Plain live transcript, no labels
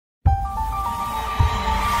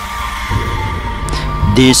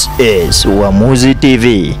This is Uamuzi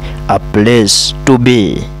TV, a place to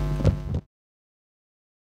be.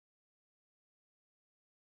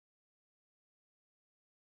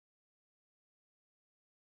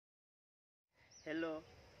 Hello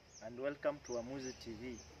and welcome to Uamuzi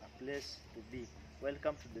TV, a place to be.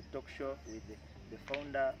 Welcome to the talk show with the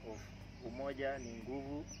founder of UMOJA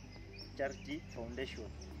NGUVU Charity Foundation.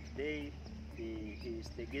 Today he is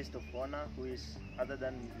the guest of honor, who is other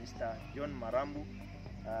than Mr. John MARAMBU.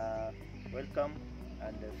 Welcome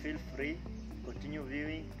and feel free, continue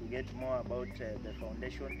viewing to get more about the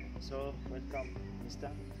foundation. So welcome,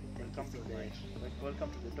 Mr.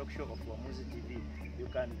 Welcome to the talk show of Uamuzi TV. You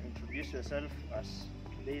can introduce yourself as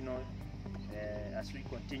they know, as we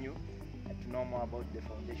continue to know more about the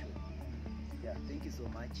foundation. Yeah, thank you so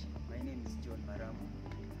much. My name is John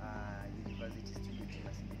MARAMBU, university student in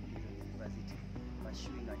MARAMBU University,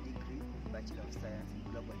 pursuing a degree, Bachelor of Science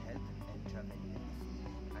in Global Health and Travel Medicine,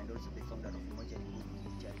 and also the founder of UMOJA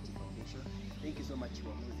NGUVU Charity Foundation. Thank you so much,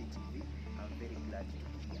 Uamuzi TV. I'm very glad to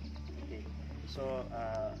be here. Okay, so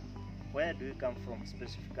where do you come from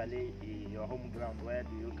specifically, your home ground? Where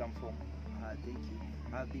do you come from? Thank you.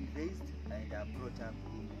 I've been raised and brought up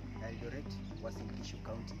in Eldoret, Uasin-Gishu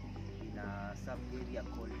County, in a sub-area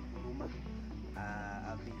called Ruma.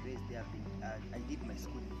 I've been raised there. I did my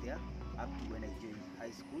schooling there up to when I joined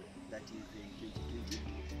high school, that is in 2020.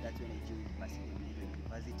 That's when I joined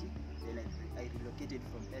University. Then I relocated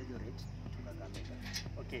from Eldoret to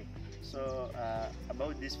Kakamega. Okay, so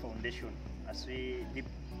about this foundation, as we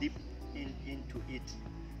deep into it,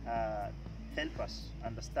 help us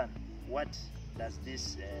understand what does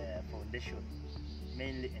this foundation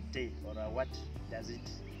mainly entail, or what does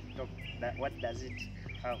it talk? What does it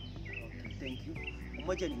have? Okay, thank you.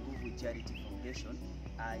 UMOJA NGUVU Charity Foundation.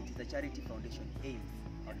 It is a charity foundation aimed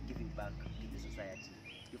on giving back to the society.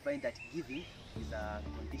 You find that giving is a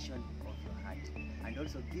condition of your heart, and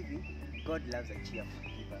also giving, God loves a cheerful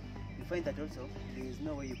giver. You find that also there is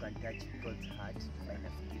no way you can touch God's heart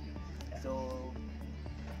minus giving. So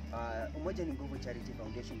UMOJA NGUVU Charity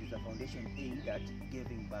Foundation is a foundation aimed at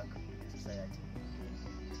giving back to society.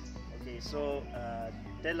 Okay, so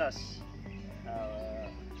tell us,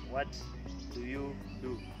 what do you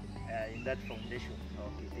do in that foundation?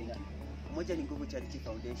 Okay, thank you. UMOJA NGUVU Charity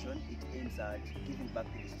Foundation, it aims at giving back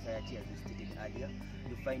to the society, as we stated earlier.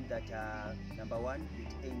 You find that number one,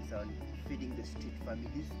 it aims on feeding the street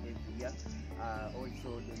families every year,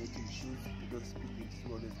 also donating shoes to those people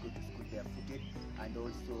who always go to school barefooted, and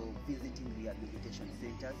also visiting rehabilitation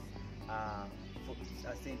centers,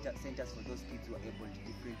 centers for those kids who are able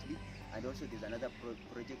differently. And also there's another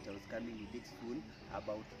project I was coming with it soon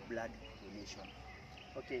about blood donation.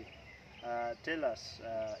 Okay, tell us,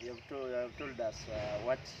 you have told us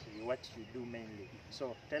what you do mainly.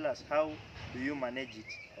 So tell us, how do you manage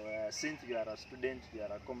it? Since you are a student, you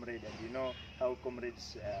are a comrade, and you know how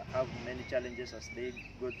comrades have many challenges as they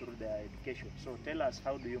go through their education. So tell us,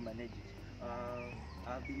 how do you manage it?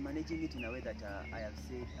 I've been managing it in a way that I have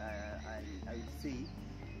said, I will say,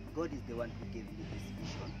 God is the one who gave me this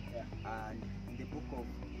vision. Yeah. And in the book of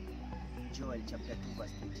Joel chapter 2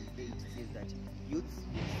 verse 28 says that youths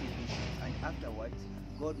will see visions, and afterwards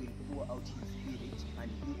God will pour out his spirit,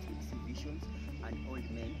 and youth will see visions, and old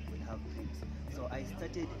men will have dreams. So I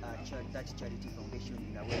started that charity foundation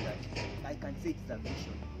in a way that I can say it's a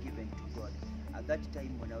vision given to God. At that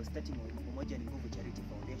time, when I was starting with UMOJA NGUVU Charity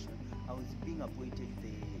Foundation, I was being appointed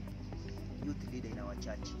the youth leader in our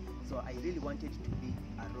church. So I really wanted to be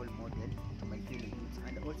a role model to my fellow youths.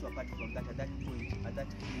 And also apart from that, at that point, at that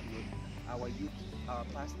period, our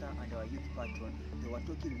pastor and our youth patron, they were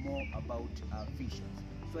talking more about visions.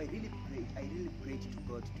 So I really prayed to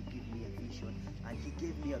God to give me a vision, and he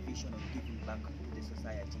gave me a vision of giving back to the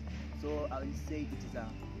society. So I will say it is a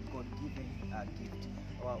God-given gift.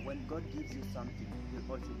 When God gives you something,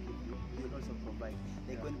 he'll also give you, he'll also provide.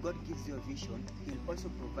 Like when God gives you a vision, he'll also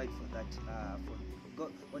provide for that.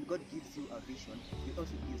 When God gives you a vision, he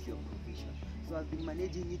also gives you a provision. So I've been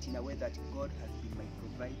managing it in a way that God has been my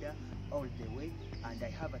provider all the way, and I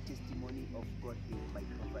have a testimony of God being my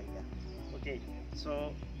provider. Okay,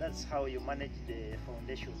 so that's how you manage the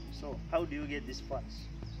foundation. So how do you get these funds?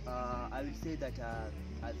 I will say that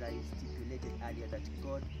as I stipulated earlier, that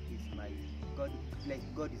God is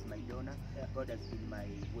my donor. Yeah. God has been my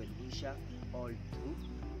well-wisher all through,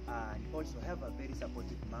 and also have a very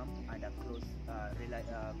supportive mom and a close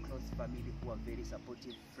family who are very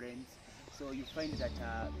supportive friends. So you find that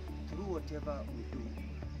through whatever we do,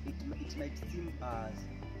 it might seem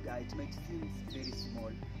very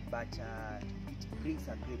small, but it brings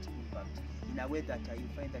a great impact. in a way that you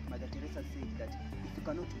find that Mother Teresa said that if you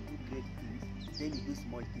cannot do great things, then you do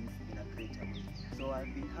small things in a greater way. So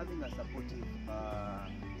I've been having a supportive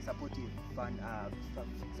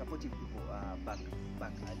people back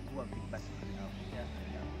and who have been backing me up. Yeah.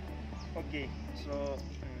 Okay, so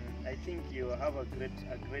I think you have a great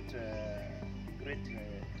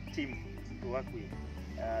team to work with.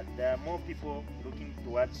 There are more people looking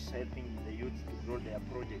towards helping the youth to grow their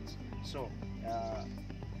projects. So,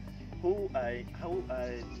 who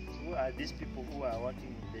are these people who are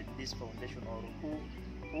working with this foundation, or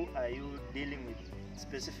who are you dealing with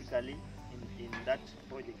specifically in that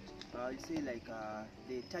project? I'll say like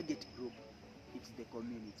the target group, it's the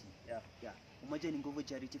community. Yeah. UMOJA NGUVU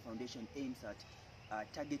Charity Foundation aims at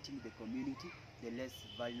targeting the community, the less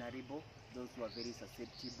vulnerable, those who are very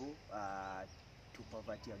susceptible to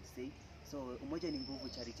poverty, I'd say. So UMOJA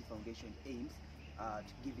NGUVU Charity Foundation aims at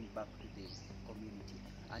giving back to the community.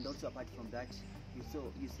 And also apart from that, you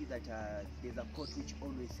see that there's a quote which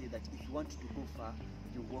always say that if you want to go far,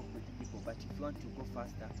 you walk with people, but if you want to go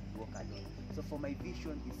faster, you walk alone. So for my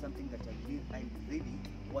vision is something that I really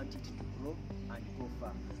want it to grow and go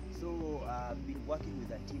far. So I've been working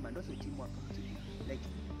with a team, and also teamwork. Like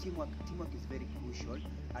teamwork is very crucial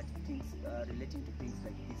at things relating to things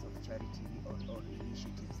like this of charity or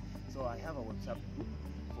initiatives. So I have a WhatsApp group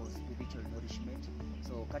for spiritual nourishment.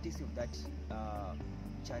 So courtesy of that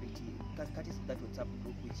courtesy of that WhatsApp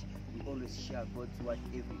group, which we always share God's word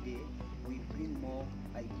every day, we bring more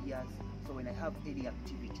ideas. So when I have any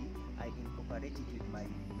activity, I incorporate it with my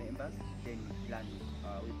members. Then we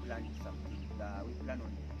plan something. We plan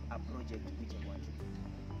on a project which I want to do.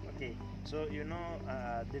 Okay, so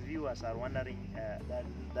the viewers are wondering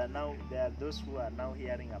that now there are those who are now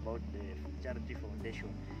hearing about the charity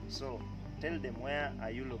foundation. So tell them, where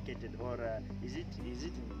are you located, or is it in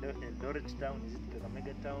Eldoret town, is it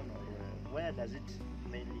Kakamega town, or where does it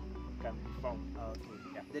mainly can be found? Okay.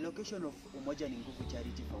 Yeah. The location of UMOJA NGUVU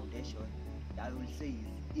Charity Foundation, I will say,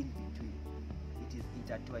 is in between. It is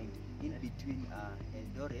intertwined in between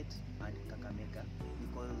Eldoret and Kakamega,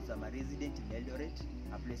 because I'm a resident in Eldoret,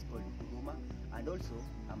 a place called Huruma, and also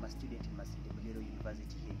I'm a student in Masinde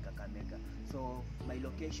University here in Kakamega. So my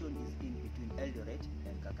location is in between Eldoret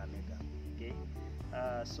and Kakamega. Okay,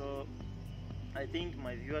 so I think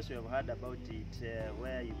my viewers have heard about it,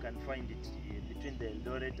 where you can find it between the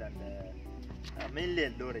Eldoret and mainly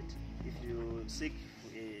Eldoret. If you seek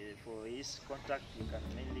for his contact, you can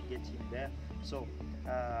mainly get him there. So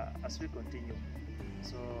as we continue,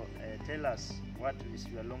 so tell us, what is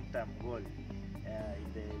your long-term goal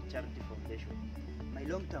in the charity foundation? My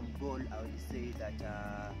long-term goal, I will say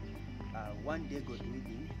that one day, God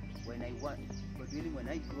willing, when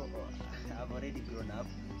I grow up, I've already grown up.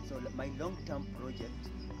 So my long-term project,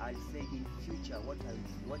 I'll say in future, what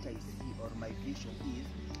I see, or my vision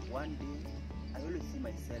is, one day I always see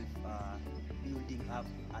myself building up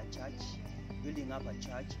a church, building up a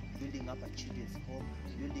children's home,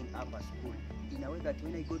 building up a school, in a way that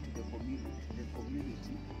when I go to the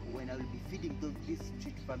community, when I will be feeding these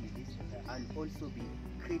street families, and also be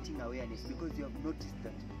creating awareness, because you have noticed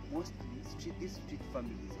that mostly these street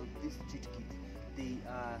families, or these street kids,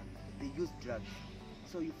 they use drugs.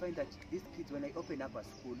 So you find that these kids, when I open up a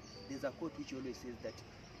school, there's a quote which always says that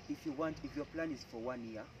if your plan is for 1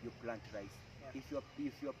 year, you plant rice. If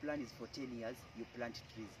your plan is for 10 years, you plant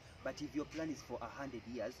trees. But if your plan is for 100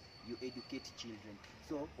 years, you educate children.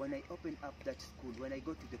 So when I open up that school, when I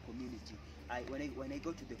go to the community, when I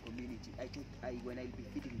go to the community, when I'll be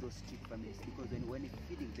feeding those street families, because when you're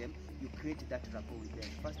feeding them, you create that rapport with them.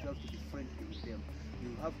 First, you have to be friendly with them.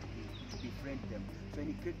 You have to befriend them. So when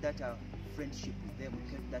you create that friendship with them, you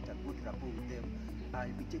create that good rapport with them,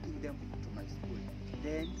 I'll be taking them to my school.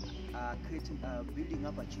 Then building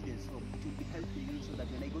up a children's home to be helping you, so that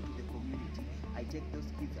when I go to the community, I take those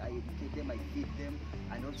kids, I educate them, I feed them,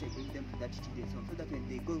 and also bring them to that children's home, so that when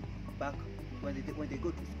they go back, when they go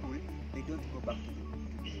to school, they don't go back to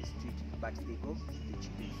the street, but they go to the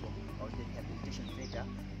children's home or the rehabilitation center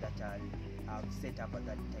that I've set up at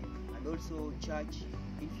that time. And also church.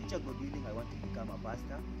 In future, God willing, I want to become a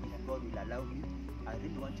pastor. If God will allow me, I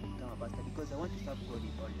really want to become a pastor, because I want to serve God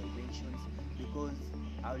in all dimensions. Because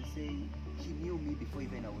I will say He knew me before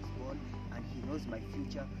even I was born, and He knows my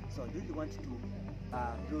future. So I really want to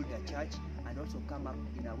build a church, and also come up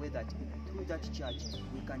in a way that through that church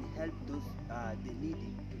we can help those the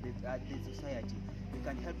needy in the society. We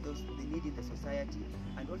can help those the needy in the society,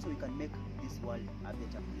 and also we can make this world a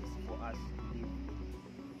better place for us to live.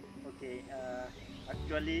 Okay,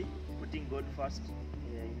 actually putting God first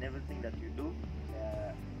in everything that you do,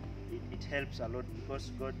 it helps a lot,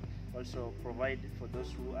 because God also provides for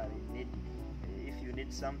those who are in need. you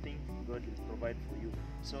need something, God will provide for you.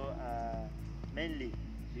 So mainly,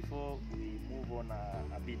 before we move on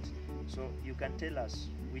a bit, so you can tell us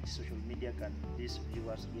which social media can these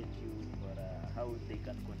viewers get you, or how they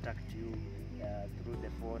can contact you through the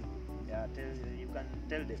phone. You can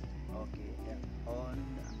tell them. Okay. Yeah. On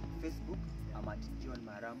Facebook, I'm at John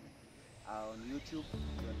Marambu. On YouTube,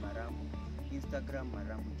 John Marambu. Instagram,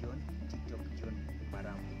 Marambu John. TikTok, John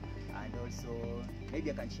Marambu. And also,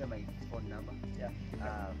 maybe I can share my phone number. Yeah.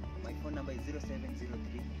 My phone number is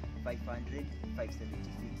 0703 500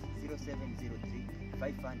 576. 0703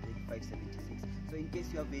 500 576. So in case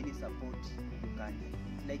you have any support, you can,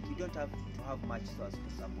 like, you don't have to have much source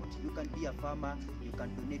to support. You can be a farmer, you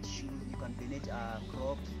can donate shoes, you can donate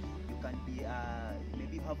crops, you can be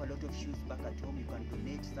maybe you have a lot of shoes back at home, you can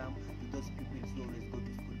donate some to those people who always go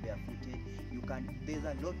to school barefooted. You can, there's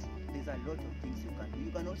a lot of things you can do.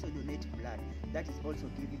 You can also donate blood. That is also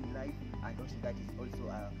giving life, and also that is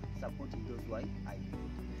also supporting those who are in.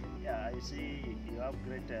 Yeah, I see you have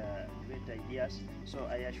great ideas. So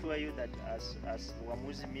I assure you that as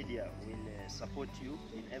Uamuzi Media will support you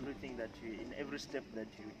in everything that in every step that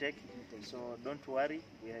you take. So don't worry,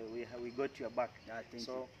 we got your back.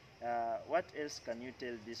 So what else can you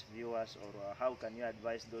tell these viewers, or how can you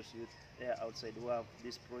advise those youth there outside who have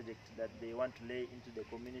this project that they want to lay into the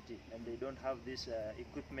community and they don't have these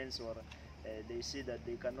equipments, or they see that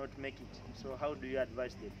they cannot make it? So how do you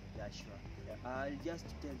advise them? Yeah, sure. I'll just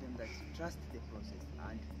tell them that trust the process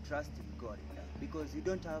and trust in God, because you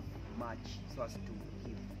don't have much so as to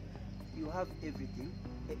give. You have everything.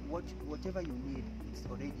 Whatever you need, it's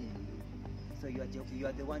already in you. So you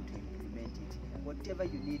are the one to implement it. Whatever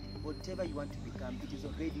you need, whatever you want to become, it is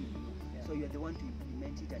already in you. So you are the one to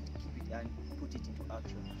implement it and keep it and put it into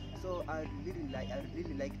action. So I really like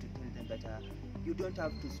to tell them that you don't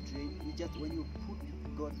have to strain. You just, when you put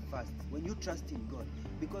God first, when you trust in God,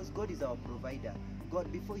 because God is our provider.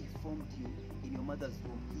 God, before He formed you in your mother's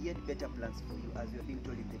womb, He had better plans for you, as we are being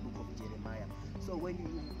told in the book of Jeremiah. So when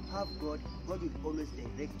you have God, God will always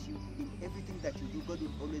direct you in everything that you do. God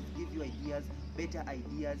will always give you ideas, better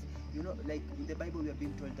ideas. You know, like in the Bible, we are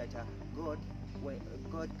being told that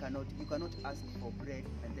you cannot ask for bread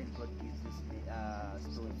and then God gives you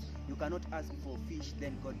stones. You cannot ask for fish,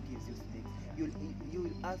 then God gives you snakes. You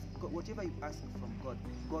will ask, whatever you ask from God,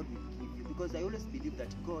 God will give you. Because I always believe that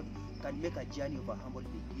God can make a journey of a humble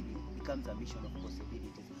beginning becomes a mission of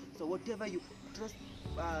possibilities. So whatever you trust,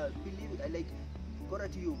 believe, like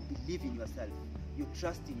God, you believe in yourself, you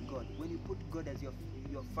trust in God. When you put God as your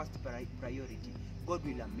first priority, God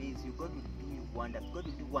will amaze you. God will do you wonders. God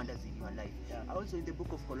will do wonders in your life. Also in the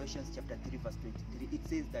book of Colossians chapter 3 verse 23, it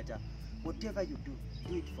says that whatever you do,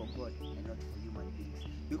 do it for God and not for human beings.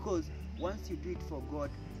 Because once you do it for God,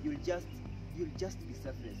 you'll just be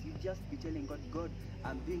selfless. You'll just be telling God, God,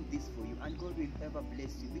 I'm doing this for you, and God will ever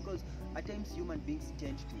bless you. Because at times human beings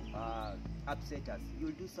tend to upset us.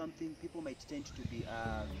 You'll do something, people might tend to be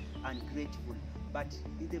ungrateful. But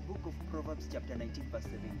in the book of Proverbs chapter 19 verse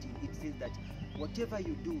 17, it says that whatever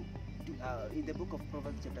you do, in the book of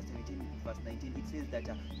Proverbs chapter 17 verse 19, it says that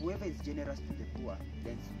whoever is generous to the poor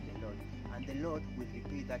lends to the Lord, and the Lord will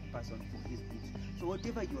repay that person for his deeds. So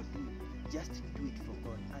whatever you are doing, just do it for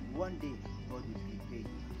God, and one day God will repay you.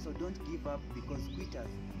 So don't give up, because quitters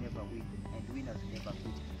never win and winners never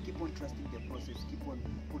quit. Keep on trusting the process, keep on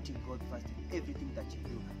putting God first in everything that you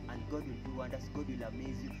do, and God will do wonders. God will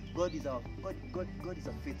amaze you. God is a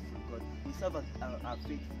faithful God. We serve a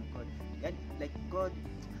faithful God. And like God,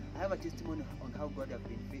 I have a testimony on how God has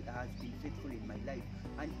been faithful in my life,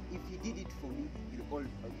 and if He did it for me,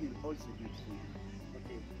 He'll also do it for you.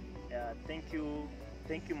 Okay.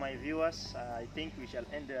 Thank you, my viewers. I think we shall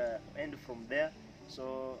end from there.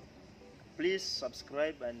 So please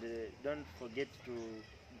subscribe, and don't forget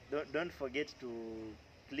to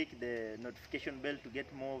click the notification bell to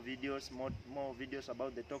get more videos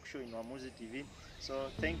about the talk show in Uamuzi TV. So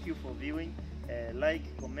thank you for viewing. Like,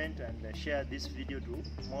 comment, and share this video to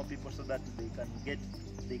more people, so that they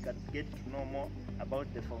can get to know more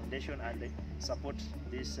about the foundation and support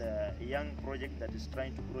this young project that is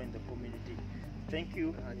trying to grow in the community. Thank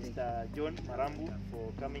you, Mr. John Marambu,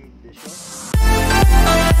 for coming to the show.